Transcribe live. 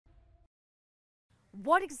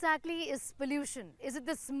What exactly is pollution? Is it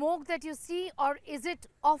the smoke that you see, or is it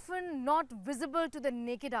often not visible to the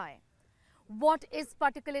naked eye? What is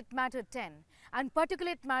particulate matter 10 and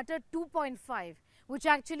particulate matter 2.5, which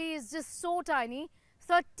actually is just so tiny,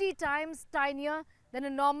 30 times tinier than a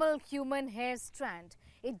normal human hair strand.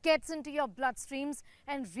 It gets into your bloodstreams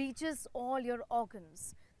and reaches all your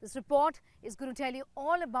organs. This report is going to tell you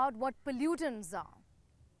all about what pollutants are.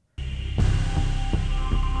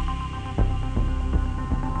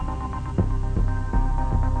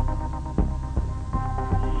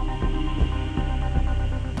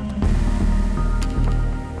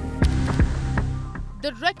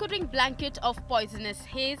 The recurring blanket of poisonous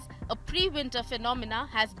haze, a pre-winter phenomena,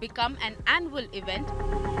 has become an annual event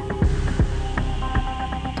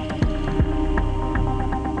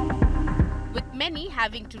with many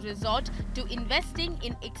having to resort to investing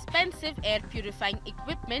in expensive air purifying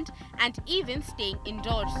equipment and even staying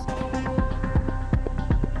indoors.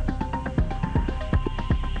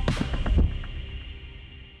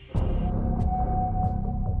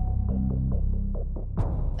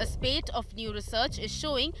 A spate of new research is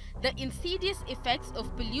showing the insidious effects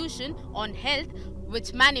of pollution on health,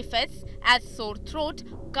 which manifests as sore throat,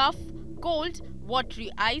 cough, cold, watery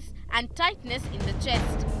eyes and tightness in the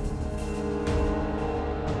chest.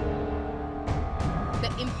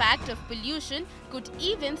 The impact of pollution could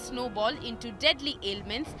even snowball into deadly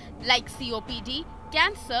ailments like COPD,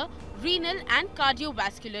 cancer, renal and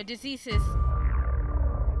cardiovascular diseases.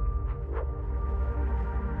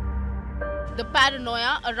 The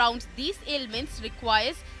paranoia around these ailments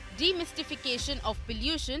requires demystification of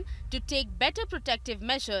pollution to take better protective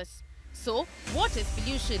measures. So, what is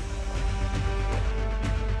pollution?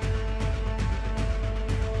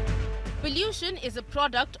 Pollution is a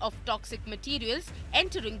product of toxic materials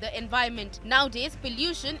entering the environment. Nowadays,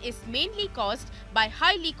 pollution is mainly caused by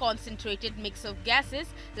highly concentrated mix of gases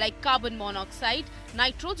like carbon monoxide,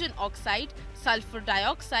 nitrogen oxide, sulfur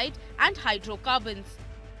dioxide and hydrocarbons.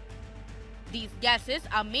 These gases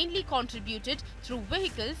are mainly contributed through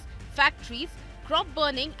vehicles, factories, crop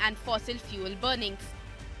burning and fossil fuel burnings.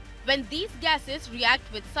 When these gases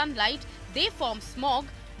react with sunlight, they form smog,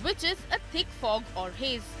 which is a thick fog or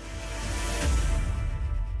haze.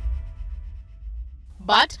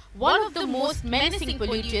 But one of the most menacing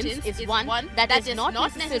pollutants is one that is not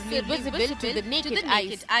necessarily visible to the naked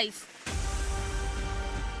eyes.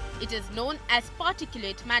 It is known as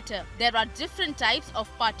particulate matter. There are different types of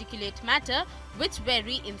particulate matter which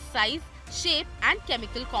vary in size, shape and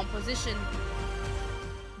chemical composition.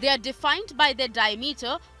 They are defined by their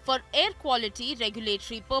diameter for air quality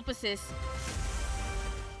regulatory purposes.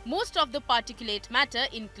 Most of the particulate matter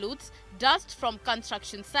includes dust from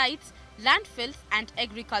construction sites, landfills and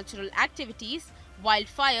agricultural activities,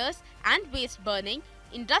 wildfires and waste burning,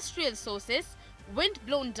 industrial sources,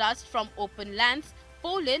 wind-blown dust from open lands,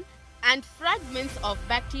 pollen and fragments of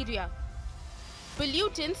bacteria.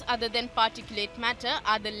 Pollutants other than particulate matter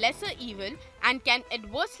are the lesser evil and can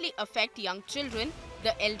adversely affect young children,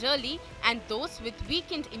 the elderly and those with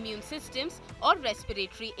weakened immune systems or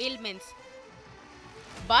respiratory ailments.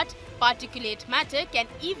 But particulate matter can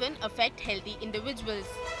even affect healthy individuals.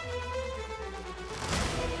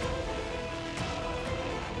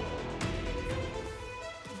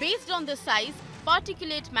 Based on the size,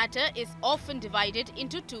 particulate matter is often divided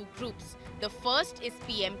into two groups. The first is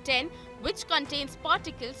PM10, which contains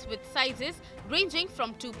particles with sizes ranging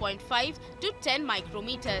from 2.5 to 10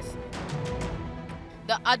 micrometers.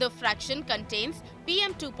 The other fraction contains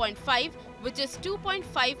PM2.5, which is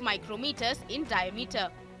 2.5 micrometers in diameter.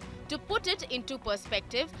 To put it into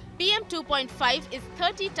perspective, PM2.5 is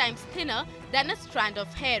 30 times thinner than a strand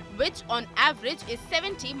of hair, which on average is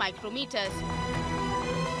 70 micrometers.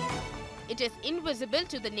 It is invisible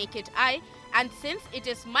to the naked eye, and since it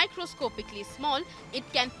is microscopically small, it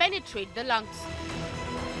can penetrate the lungs.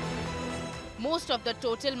 Most of the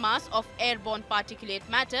total mass of airborne particulate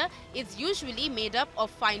matter is usually made up of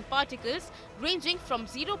fine particles ranging from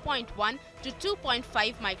 0.1 to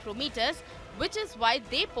 2.5 micrometers, which is why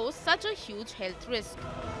they pose such a huge health risk.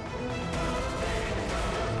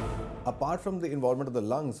 Apart from the involvement of the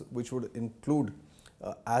lungs, which would include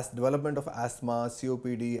as development of asthma,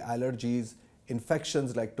 COPD, allergies,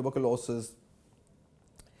 infections like tuberculosis,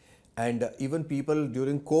 and even people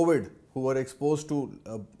during COVID who were exposed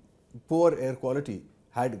to poor air quality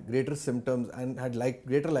had greater symptoms and had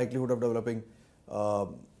greater likelihood of developing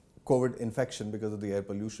COVID infection because of the air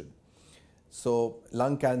pollution. So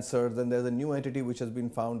lung cancer, then there's a new entity which has been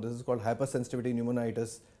found. This is called hypersensitivity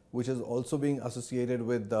pneumonitis, which is also being associated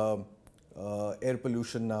with air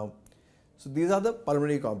pollution now. So these are the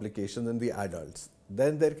pulmonary complications in the adults.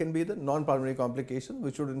 Then there can be the non-pulmonary complications,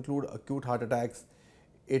 which would include acute heart attacks,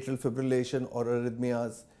 atrial fibrillation or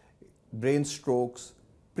arrhythmias, brain strokes,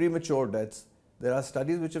 premature deaths. There are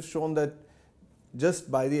studies which have shown that just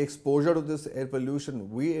by the exposure to this air pollution,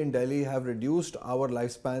 we in Delhi have reduced our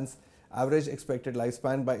lifespans, average expected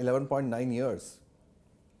lifespan, by 11.9 years.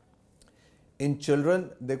 In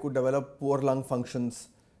children, they could develop poor lung functions,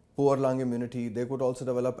 poor lung immunity. They could also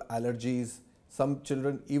develop allergies. Some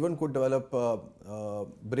children even could develop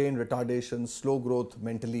brain retardation, slow growth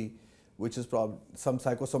mentally, which is some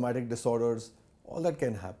psychosomatic disorders. All that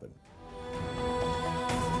can happen.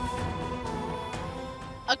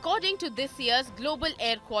 According to this year's Global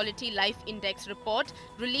Air Quality Life Index report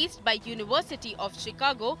released by University of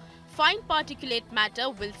Chicago, fine particulate matter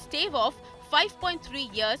will stave off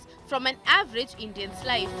 5.3 years from an average Indian's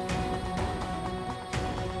life.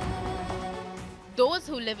 Those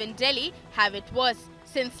who live in Delhi have it worse,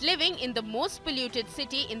 since living in the most polluted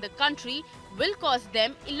city in the country will cost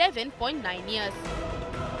them 11.9 years.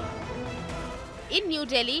 In New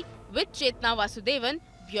Delhi, with Chetna Vasudevan,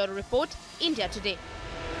 Bureau Report, India Today.